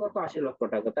করছে কত? 80 লক্ষ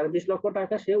টাকা, তার 20 লক্ষ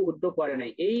টাকা সে উইথড্র করে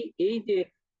নাই। এই যে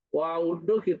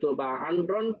উইথড্রকৃত বা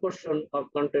আনড্রন পোর্শন অফ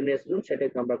কন্টিনিউয়াস লোন,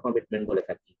 সেটাকে আমরা কমিটমেন্ট বলে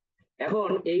থাকি। এখন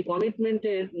এই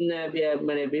কমিটমেন্টের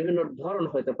মানে বিভিন্ন ধরন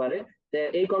হতে পারে।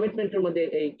 এই কমিটমেন্টের মধ্যে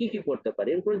এই কি কি করতে পারে?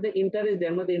 ইনক্লুড দ্য ইন্টারেস্ট,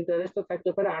 এর মধ্যে ইন্টারেস্ট থাকতে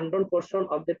পারে। আনড্রন portion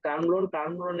of the term loan,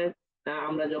 term লোনের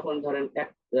আমরা যখন ধরেন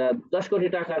 10 কোটি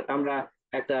টাকার আমরা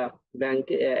একটা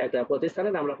ব্যাংকে একটা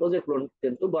প্রতিষ্ঠানের আমরা প্রজেক্ট লোন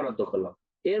কিন্তু বরাদ্দ করলাম,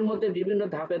 এর মধ্যে বিভিন্ন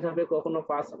ধাপে ধাপে কখনো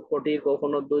 5 কোটি,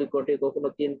 কখনো 2 কোটি, কখনো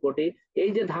 3 কোটি,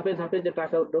 এই যে ধাপে ধাপে যে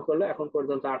টাকা উঠলো করলো, এখন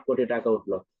পর্যন্ত 8 কোটি টাকা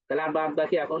উঠলো। তাহলে আর বাদ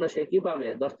বাকি এখনো সে কি পাবে?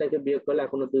 10 থেকে বিয়োগ করলে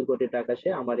এখনো 2 কোটি টাকা সে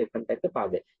আমার এখান থেকে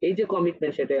পাবে। এই যে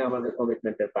কমিটমেন্ট, সেটাই আমাদের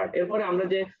কমিটমেন্টের পার্ট। এরপরে আমরা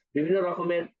যে বিভিন্ন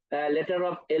রকমের লেটার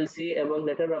অফ এলসি এবং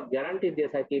লেটার অফ গ্যারান্টি দিয়ে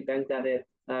থাকি ব্যাংকারের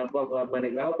মানে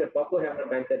গ্রাহকের পক্ষ হয়ে আমরা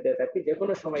ব্যাংকার দিয়ে থাকি, যে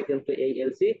কোনো সময় কিন্তু এই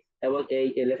এলসি এবং এই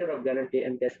লেটার অফ গ্যারান্টি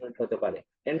এনক্যাশমেন্ট হতে পারে।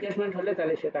 এনক্যাশমেন্ট হলে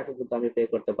তাহলে সে টাকা কিন্তু আমি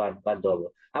পে করতে বাধ্য হবো।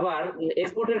 আবার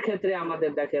এক্সপোর্টের ক্ষেত্রে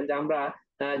আমাদের দেখেন যে আমরা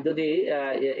যদি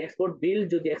এক্সপোর্ট বিল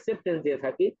যদি অ্যাকসেপ্টেন্স দিয়ে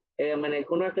থাকি, মানে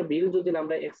কোনো একটা বিল যদি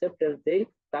আমরা অ্যাকসেপ্টেন্স দেই,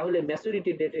 তাহলে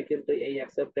ম্যাচুরিটি ডেটে কিন্তু এই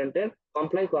অ্যাকসেপ্টেন্টের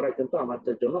কমপ্লাই করা কিন্তু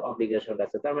আমাদের জন্য অব্লিগেশন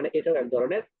আছে। তার মানে এটাও এক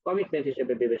ধরনের কমিটমেন্ট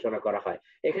হিসেবে বিবেচনা করা হয়।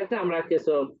 এক্ষেত্রে আমরা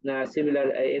কিছু সিমিলার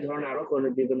এই ধরনের আরো কোনো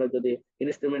বিভিন্ন যদি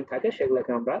ইনস্ট্রুমেন্ট থাকে,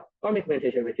 সেগুলোকে আমরা কমিটমেন্ট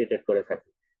হিসেবে ট্রিটেড করে থাকি।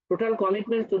 Total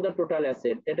commitment to the total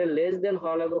asset, এটা লেস দেন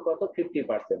হওয়া লাগবে কত?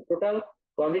 50%। টোটাল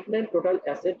কমিটমেন্ট টোটাল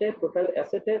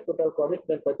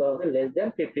কমিটমেন্ট হতে হবে less than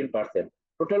 15%।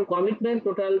 Total commitment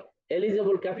total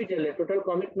eligible capital, total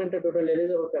কমিটমেন্টে total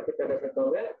eligible capital হতে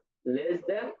হবে less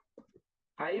than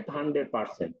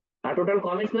 500%। R total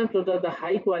commitment total the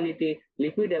high quality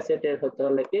liquid অ্যাসেটের হতে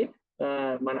হলে কি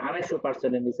মানে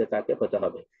 250% এর নিচে তাকে হতে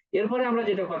হবে। এরপরে আমরা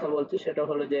যেটা কথা বলছি সেটা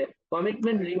হলো যে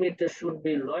commitment limit should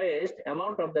be lowest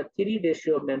amount of the 3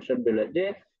 ratio mention below, যে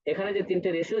এখানে যে 3টে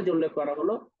রেশিও উল্লেখ করা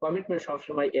হলো, কমিটমেন্ট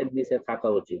সবসময় এর নিচে থাকা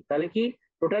উচিত। তাহলে কি?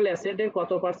 টোটাল অ্যাসেটের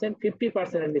কত পার্সেন্ট?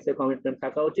 50% এর নিচে কমিটমেন্ট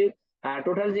থাকা উচিত। আর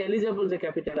টোটাল যে এলিজিবল যে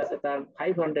ক্যাপিটাল আছে তার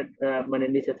 500 মানে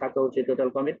নিচে থাকা উচিত টোটাল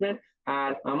কমিটমেন্ট।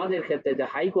 আর আমাদের ক্ষেত্রে যে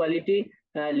হাই কোয়ালিটি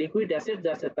লিকুইড অ্যাসেট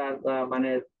আছে তার মানে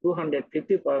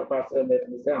 250% এর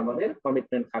নিচে আমাদের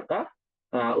কমিটমেন্ট থাকা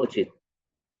উচিত।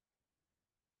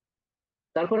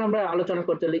 তারপর আমরা আলোচনা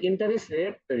করতে হলে interest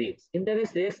rate risk.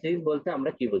 Interest rate risk বলতে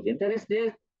আমরা কি বুঝি? Interest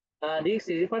rate risk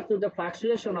refers to the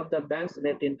fluctuation of the bank's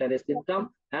net interest income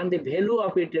and the value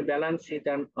of its balance sheet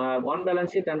and on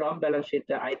balance sheet and off balance sheet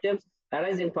items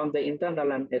arising from the internal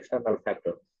and external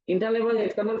factor. Internal এবং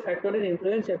external factor-এর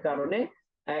ইনফ্লুয়েন্সের কারণে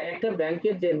একটা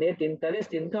ব্যাংকের যে net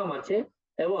interest income আছে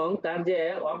এবং তার যে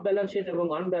of balance sheet এবং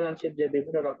অন ব্যালেন্স শিট যে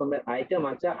বিভিন্ন রকমের আইটেম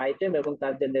আছে, আইটেম এবং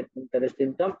তার যে নেট ইন্টারেস্ট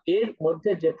ইনকাম, এর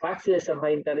মধ্যে যে ফ্লাকচুয়েশন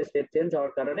হয় ইন্টারেস্ট রেট চেঞ্জ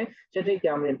হওয়ার কারণে, সেটাকে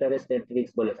আমরা ইন্টারেস্ট রেট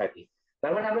রিস্ক বলে থাকি।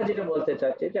 তার মানে আমরা যেটা বলতে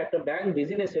চাচ্ছি যে একটা ব্যাংক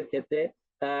বিজনেসের ক্ষেত্রে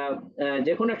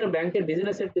যে কোনো একটা ব্যাংকের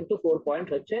বিজনেসের কিন্তু কোর পয়েন্ট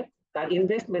হচ্ছে তার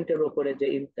ইনভেস্টমেন্টের উপরে যে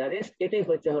ইন্টারেস্ট, এটাই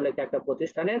হচ্ছে হলে একটা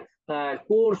প্রতিষ্ঠানের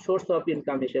কোর সোর্স অফ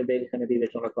ইনকাম হিসেবে এখানে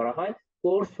বিবেচনা করা হয়।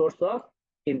 কোর সোর্স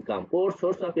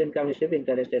অফ ইনকাম হিসেবে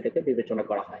ইন্টারেস্ট রেটকে বিবেচনা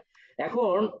করা হয়।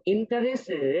 এখন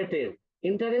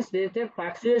ইন্টারেস্ট রেটের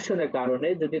ফ্লাকচুয়েশনের কারণে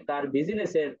যদি তার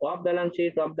বিজনেসের of balance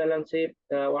sheet on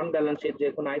balance sheet যে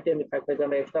কোনো আইটেম থাকতে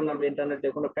কেন, এক্সটার্নাল ইন্টারনাল যে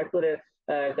কোনো ফ্যাক্টরের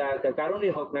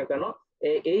কারণেই হোক না কেন,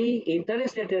 এই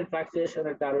ইন্টারেস্ট রেটের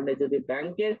ফ্লাকচুয়েশনের কারণে যদি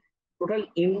ব্যাংকের টোটাল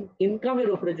ইনকামের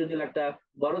উপরে যদি একটা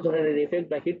বড় ধরনের ইফেক্ট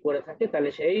বা হিট পড়ে থাকে, তাহলে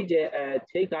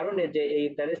সেই কারণে যে এই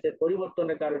ইন্টারেস্ট রেট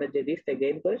পরিবর্তনের কারণে যে রিস্ক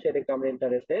গেইন করে সেটাকে আমরা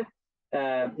ইন্টারেস্ট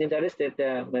রেট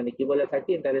মানে কি বলে থাকি,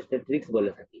 ইন্টারেস্ট রেট রিস্ক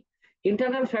বলে থাকি।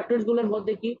 ইন্টারনাল ফ্যাক্টরস গুলোর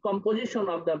মধ্যে কি, composition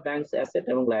of the banks asset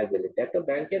এবং লায়াবিলিটি, একটা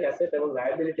ব্যাংকের অ্যাসেট এবং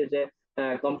লায়াবিলিটি যে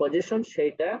কম্পোজিশন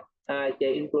সেইটা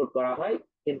ইনক্লুড করা হয়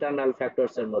ইন্টারনাল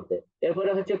ফ্যাক্টরস এর মধ্যে।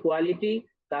 এরপরে হচ্ছে কোয়ালিটি,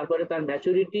 তারপরে তার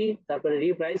ম্যাচুরিটি, তারপরে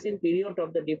রিপ্রাইসিং period of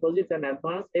the deposit and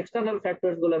advance. External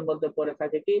factors গুলোর মধ্যে পড়ে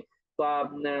থাকে কি,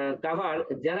 cover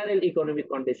general economic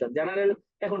condition, general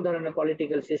এখন ধরেন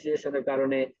পলিটিক্যাল সিচুয়েশনের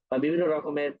কারণে বা বিভিন্ন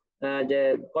রকমের যে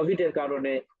কোভিড এর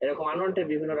কারণে, এরকম আনওয়ান্টেড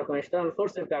বিভিন্ন রকম এক্সটার্নাল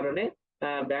ফোর্স এর কারণে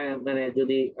মানে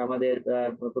যদি আমাদের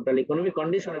টোটাল ইকোনমিক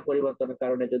কন্ডিশনের পরিবর্তনের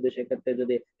কারণে যদি সেক্ষেত্রে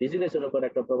যদি বিজনেসের উপর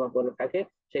একটা প্রভাব পড়ে থাকে,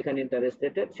 সেখানে ইন্টারেস্ট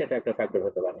রেটের সেটা একটা ফ্যাক্টর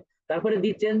হতে পারে। তারপরে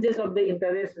দি changes of the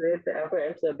interest rate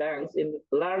affects banks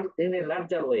in a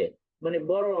larger way, মানে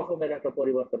বড় রকমের একটা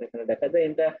পরিবর্তন এখানে দেখা যায়।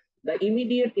 the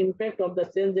immediate impact of the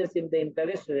changes in the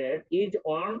interest rate is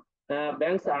on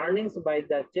banks earnings by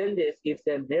the changes its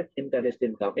a net interest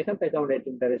income। এখান থেকে আমরা নেট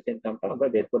ইন্টারেস্ট ইনকামটা আমরা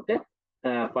বের করতে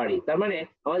পারি। তার মানে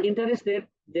আমার ইন্টারেস্ট রেট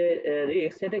যে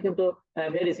রিস্ক সেটা কিন্তু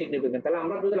ভেরি সিগনিফিকেন্ট। তাহলে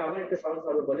আমরা যদি আবার একটু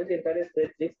সহজভাবে বলি যে ইন্টারেস্ট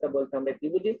রেট রিস্কটা বলতে আমরা কি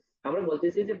বুঝি, আমরা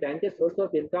বলতেছি যে ব্যাংকের সোর্স অফ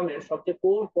ইনকামের সবচেয়ে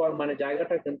কোর মানে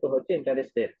জায়গাটা কিন্তু হচ্ছে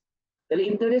ইন্টারেস্ট রেট। তাহলে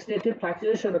ইন্টারেস্ট রেটের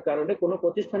ফ্লাকচুয়েশনের কারণে কোনো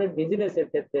প্রতিষ্ঠানের বিজনেসের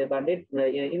ক্ষেত্রে বা নেট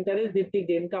ইন্টারেস্ট ভিত্তিক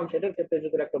যে ইনকাম সেটার ক্ষেত্রে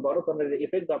যদি একটা বড় ধরনের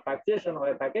ইফেক্ট বা ফ্লাকচুয়েশন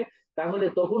হয়ে থাকে, তাহলে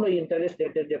তখন ওই ইন্টারেস্ট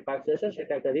রেটের যে ফ্লাকচুয়েশন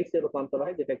সেটা একটা রিস্কে রূপান্তর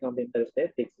হয়, যেটাকে আমরা ইন্টারেস্ট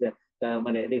রেট রিস্ক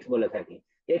মানে রিস্ক বলে থাকি।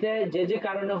 এটা যে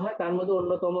কারণে হয় তার মধ্যে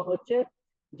অন্যতম হচ্ছে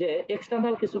যে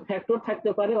এক্সটার্নাল কিছু ফ্যাক্টর থাকতে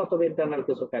পারে অথবা ইন্টারনাল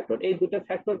কিছু ফ্যাক্টর, এই দুটো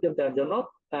ফ্যাক্টর কিন্তু এর জন্য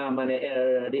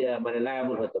মানে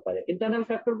লায়াবল হতে পারে। ইন্টারনাল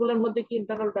ফ্যাক্টর গুলোর মধ্যে কি,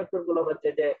 ইন্টারনাল ফ্যাক্টর গুলো হচ্ছে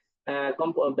যে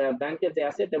ব্যাংকের যে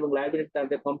অ্যাসেট এবং লায়াবিলিটি তার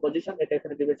যে কম্পোজিশন এটা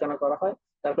এখানে বিবেচনা করা হয়।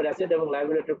 তারপরে অ্যাসেট এবং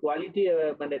লায়াবিলিটির কোয়ালিটি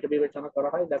মানে এটা বিবেচনা করা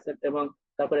হয়, অ্যাসেট এবং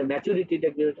তারপরে ম্যাচুরিটিটা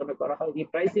বিবেচনা করা হয়,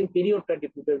 রিপ্রাইসিং পিরিয়ডটা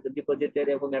ডিপোজিটের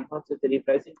এবং অ্যাডভান্সের যে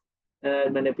রিপ্রাইসিং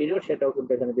মানে পিরিয়ড সেটাও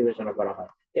কিন্তু এখানে বিবেচনা করা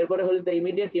হয়। এরপরে হলো the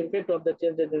immediate impact of the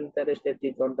changes in interest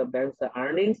rate on the banks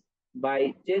earnings by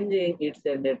changing it's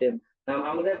net.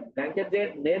 আমাদের ব্যাংকের যে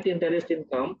নেট ইন্টারেস্ট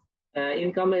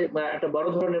ইনকামে একটা বড়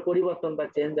ধরনের পরিবর্তন বা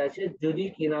চেঞ্জ আছে যদি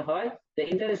কিনা হয়,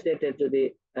 ইন্টারেস্ট রেটের যদি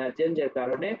চেঞ্জের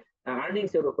কারণে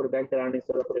আর্নিংস এর উপর, ব্যাংকের আর্নিংস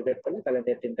এর উপর ইফেক্ট ফেলে, তাহলে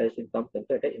নেট ইন্টারেস্ট ইনকাম কিন্তু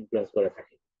এটা ইনফ্লুয়েন্স করে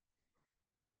থাকে।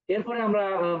 এরপরে আমরা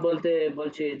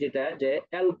বলছি যেটা যে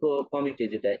অ্যালকো কমিটি,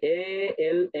 যেটা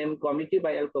ALM কমিটি বা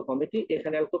অ্যালকো কমিটি।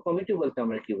 এখানে অ্যালকো কমিটি বলতে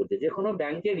আমরা কি বুঝি, যে কোনো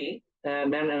ব্যাংকেরই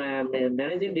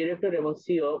ম্যানেজিং ডিরেক্টর এবং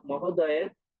সিও মহোদয়ের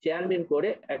চেয়ারম্যান করে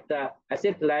একটা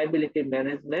অ্যাসেট লায়াবিলিটি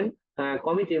ম্যানেজমেন্ট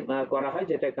কমিটি করা হয়,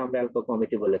 যেটাকে আমরা অ্যালকো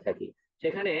কমিটি বলে থাকি।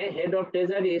 সেখানে head of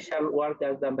treasury shall work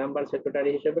as the member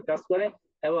secretary হিসেবে কাজ করে,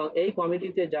 এবং এই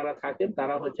কমিটিতে যারা থাকেন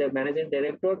তারা হচ্ছে ম্যানেজিং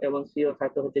ডিরেক্টর এবং সিও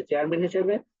থাকে হচ্ছে চেয়ারম্যান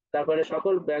হিসেবে। তারপরে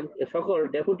সকল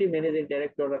ডেপুটি ম্যানেজিং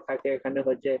ডাইরেক্টররা থাকে এখানে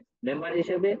হচ্ছে মেম্বার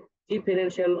হিসেবে। চিফ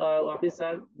ফিনান্সিয়াল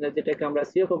অফিসার, যেটাকে আমরা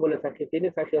সিএফও বলে থাকি, তিনি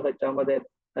থাকে হচ্ছে আমাদের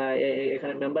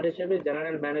এখানে মেম্বার হিসেবে।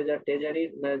 জেনারেল ম্যানেজার ট্রেজারি,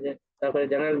 তারপরে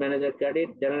general manager credit,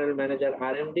 general manager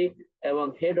RMD এবং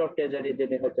হেড অফ ট্রেজারি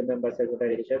যিনি হচ্ছে মেম্বার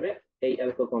সেক্রেটারি হিসেবে এই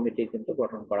অ্যালকো কমিটি কিন্তু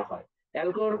গঠন করা হয়।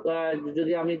 অ্যালকোর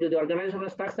যদি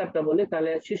অর্গানাইজেশনাল স্ট্রাকচারটা বলি,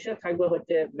 তাহলে শীর্ষে থাকবে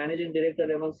হচ্ছে ম্যানেজিং ডিরেক্টর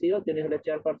এবং সিও, তিনি হলে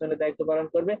চেয়ারপারসনের দায়িত্ব পালন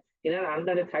করবে। এনার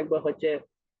আন্ডারে থাকবে হচ্ছে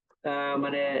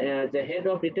মানে যে head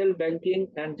of retail banking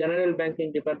and general banking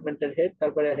ডিপার্টমেন্টের হেড,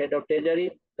 তারপরে হেড অফ ট্রেজারি,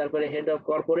 তারপরে হেড অফ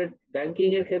কর্পোরেট ব্যাংকিং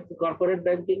এর ক্ষেত্রে corporate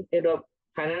banking, head of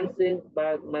financing বা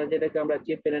মানে যেটাকে আমরা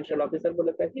চিফ ফিনান্সিয়াল অফিসার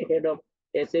বলে থাকি, হেড অফ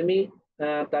SME,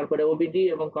 তারপরে OBD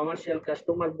এবং কমার্শিয়াল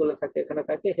কাস্টমার বলে থাকে এখানে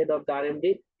থাকে, হেড অফ দ্য RMD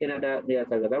এনাটা দেওয়া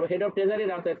থাকবে। তারপর হেড অফ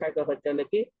ট্রেজারির আওতায় থাকে হচ্ছে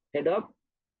কি head of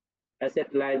asset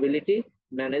liability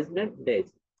management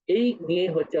desk. এই নিয়ে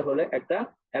হলো একটা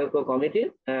অ্যালকো কমিটির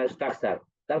স্ট্রাকচার।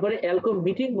 তারপরে অ্যালকো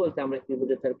মিটিং বলতে আমরা কি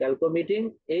বুঝে থাকি, অ্যালকো মিটিং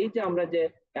এই যে আমরা যে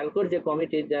অ্যালকোর যে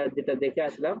কমিটি যেটা দেখে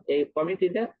আসলাম, এই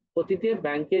কমিটিটা প্রতিটি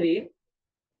ব্যাংকেরই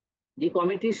the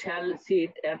committee shall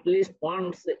sit at least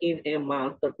once in a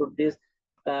month to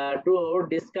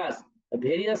discuss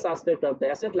various aspects of the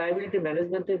asset liability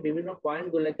management এর বিভিন্ন পয়েন্ট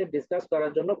গুলোকে ডিসকাস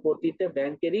করার জন্য প্রতিটা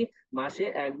ব্যাংকেরই মাসে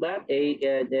একবার এই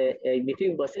মিটিং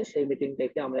বসে, সেই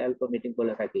মিটিংটাকে আমরা অ্যালকো মিটিং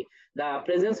বলে থাকি। The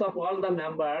presence of all the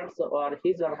members or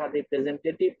his or her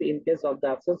representative in case of the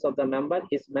absence of the member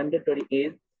is mandatory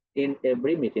in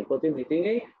every meeting। প্রতি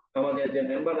মিটিংয়ে আমাদের যে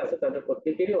মেম্বার আছে তাদের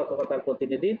প্রত্যেকেরই অথবা তার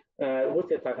প্রতিনিধি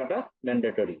উপস্থিত থাকাটা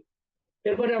ম্যান্ডেটরি।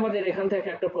 এরপরে আমাদের এখান থেকে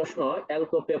একটা প্রশ্ন,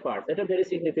 অ্যালকো পেপার, এটা ভেরি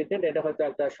সিগনিফিকেন্ট, এটা হয়তো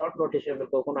একটা শর্ট নোট হিসেবে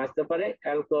কখনো আসতে পারে।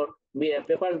 অ্যালকো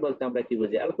পেপার বলতে আমরা কি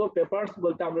বুঝি? অ্যালকো পেপারস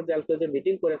বলতে আমরা যে অ্যালকো যে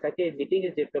মিটিং করে থাকি, এই মিটিং এ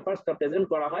যে পেপারসটা প্রেজেন্ট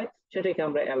করা হয় সেটাকে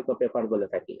আমরা অ্যালকো পেপার বলে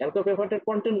থাকি। অ্যালকো পেপারের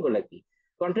কন্টেন্ট গুলো কি?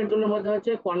 কন্টেন্ট গুলোর মধ্যে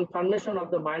হচ্ছে confirmation of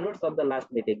the মাইনটস of the last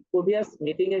meeting, previous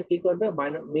meeting এর কি করবে,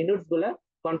 মিনিটস গুলা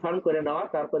কনফার্ম করে নেওয়া,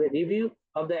 তারপরে review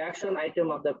of the action item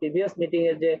of the previous meeting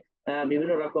এর যে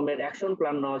বিভিন্ন রকমের অ্যাকশন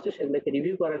প্ল্যান নেওয়া আছে সেগুলোকে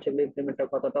রিভিউ করা, সেগুলো ইমপ্লিমেন্টটা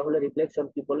কতটা হলে, রিফ্লেকশন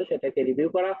কি বলে সেটাকে রিভিউ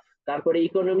করা, তারপরে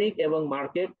ইকোনমিক এবং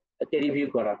মার্কেট কে রিভিউ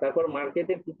করা, তারপর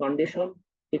মার্কেটের কি কন্ডিশন,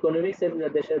 ইকোনমিক্স এর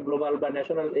দেশের গ্লোবাল বা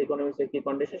ন্যাশনাল ইকোনমিক্স এর কি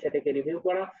কন্ডিশন সেটাকে রিভিউ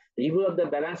করা, review of the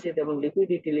balance sheet এবং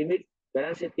লিকুইডিটি লিমিট,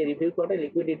 ব্যালেন্স শিট কে রিভিউ করা,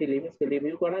 লিকুইডিটি লিমিটস কে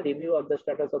রিভিউ করা, review of the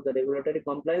status of the regulatory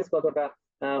compliance কতটা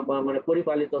মানে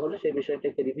পরিপালিত হলো সেই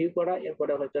বিষয়টাকে রিভিউ করা।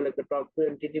 এরপরে হচ্ছে টপ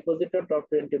 20 ডিপোজিটর, টপ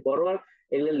 20 বড়োয়ার,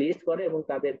 এগুলো লিস্ট করে এবং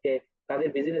তাদেরকে তাদের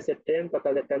বিজনেসের ট্রেন্ড বা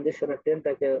তাদের ট্রানজেকশনের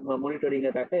ট্রেন্ডটাকে মনিটরিং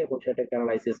এ রাখা এবং সেটাকে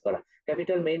অ্যানালাইসিস করা।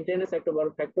 ক্যাপিটাল মেইনটেনেন্স একটা বড়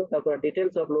ফ্যাক্টর, তারপরে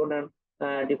details of loan and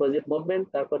deposit movement,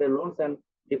 তারপরে loans and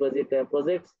deposit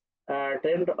projects,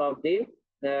 trend of the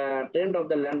trend of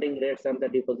the landing rates and the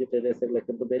deposit rates, এগুলো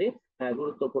কিন্তু ভেরি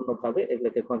গুরুত্বপূর্ণ ভাবে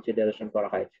এগুলোকে কনসিডারেশন করা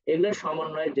হয়। এগুলোর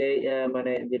সমন্বয়ে যে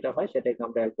মানে যেটা হয় সেটাকে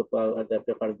আমরা অ্যালকো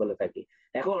পেপার বলে থাকি।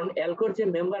 এখন অ্যালকোর যে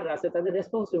মেম্বার আছে তাদের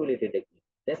রেসপন্সিবিলিটিটা কি?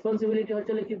 রেসপন্সিবিলিটি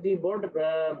হচ্ছে কি, দি board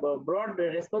broad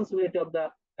responsibility of the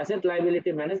asset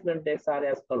liability management desk R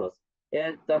as follows.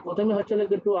 তার প্রথমে হচ্ছে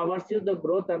কি, to oversee the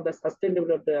growth and the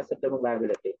sustainability of the asset এবং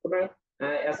লাইবিলিটি। সুতরাং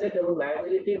অ্যাসেট এবং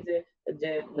লাইবিলিটির যে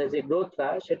যে যে গ্রোথটা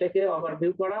সেটাকে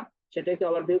ওভারভিউ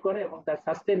করে এবং তার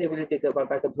সাস্টেইনেবিলিটিকে বা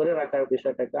তাকে ধরে রাখার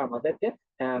বিষয়টাকে আমাদেরকে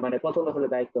মানে প্রথমে হলে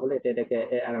দায়িত্ব হলো এটাকে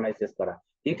অ্যানালাইসিস করা।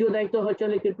 দ্বিতীয় দায়িত্ব হচ্ছে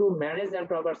কি, to manage and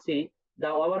oversee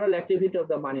the overall activity of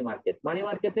the money market, মানি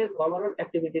মার্কেটের ওভারঅল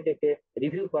অ্যাক্টিভিটিটাকে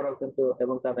রিভিউ করা কিন্তু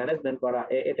এবং তা ম্যানেজমেন্ট করা,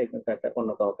 এটা কিন্তু একটা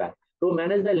অন্যতম কাজ। To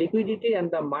manage the liquidity and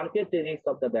the market risk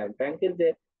of the bank, ব্যাংকের যে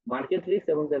মার্কেট রিস্ক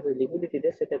এবং যে লিকুইডিটি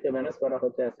সেটাকে ম্যানেজ করা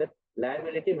হচ্ছে অ্যাসেট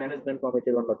লায়াবিলিটি ম্যানেজমেন্ট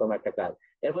কমিটির অন্যতম একটা কাজ।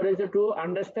 এরপরে হচ্ছে to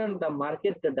understand the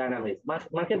market dynamics,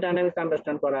 market dynamics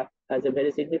understand করা এজ এ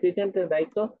ভেরি সিগনিফিকেন্ট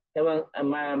দায়িত্ব। এবং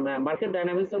মার্কেট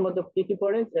ডায়নামিক্স এর মধ্যে কি কি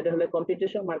পড়ে, সেটা হলো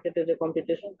কম্পিটিশন, মার্কেটের যে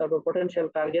কম্পিটিশন, তারপর potential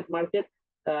target market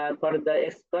for the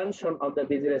expansion of the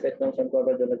business, expansion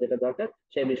করার জন্য যেটা দরকার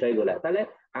সেই বিষয়গুলো। তাহলে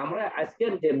আমরা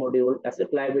আজকের যে মডিউল অ্যাসেট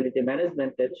লায়াবিলিটি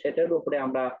ম্যানেজমেন্টের সেটার উপরে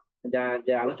আমরা যা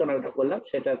যে আলোচনাটা করলাম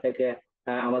সেটা থেকে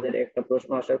আমাদের একটা প্রশ্ন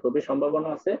আসার খুবই সম্ভাবনা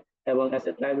আছে। এবং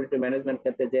অ্যাসেট লায়াবিলিটি ম্যানেজমেন্ট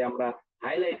ক্ষেত্রে যে আমরা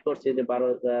হাইলাইট করছি যে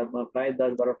প্রায়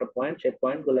 10-12টা পয়েন্ট, সেই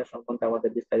পয়েন্ট গুলো সম্বন্ধে আমাদের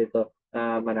বিস্তারিত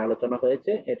মানে আলোচনা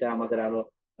হয়েছে। এটা আমাদের আরো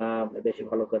বেশি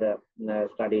ভালো করে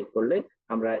স্টাডি করলে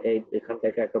আমরা এখান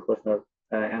থেকে একটা প্রশ্ন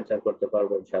অ্যান্সার করতে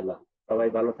পারবো ইনশাল্লাহ। সবাই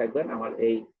ভালো থাকবেন। আমার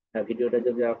এই ভিডিওটা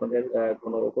যদি আপনাদের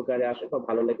কোনো উপকারে আসে বা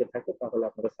ভালো লেগে থাকে তাহলে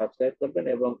আপনারা সাবস্ক্রাইব করবেন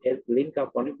এবং এর লিঙ্ক আপ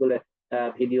অনেকগুলো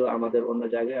ভিডিও আমাদের অন্য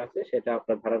জায়গায় আছে, সেটা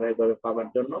আপনার ধারাবাহিকভাবে পাওয়ার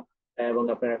জন্য এবং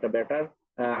আপনার একটা বেটার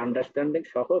আন্ডারস্ট্যান্ডিং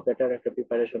সহ বেটার একটা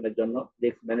প্রিপারেশনের জন্য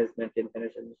রিস্ক ম্যানেজমেন্ট ইন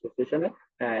ফাইন্যান্সিয়াল ইনস্টিটিউশনে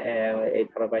এই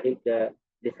ধারাবাহিক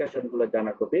ডিসকাশন গুলো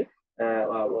জানা খুবই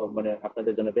মানে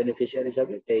আপনাদের জন্য বেনিফিশিয়ারি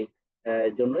হিসাবে। এই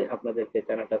জন্যই আপনাদেরকে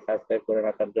চ্যানেলটা সাবস্ক্রাইব করে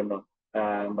রাখার জন্য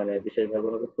মানে বিশেষভাবে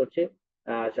অনুরোধ করছি।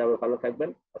 সবাই ভালো থাকবেন।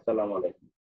 আসসালামু আলাইকুম।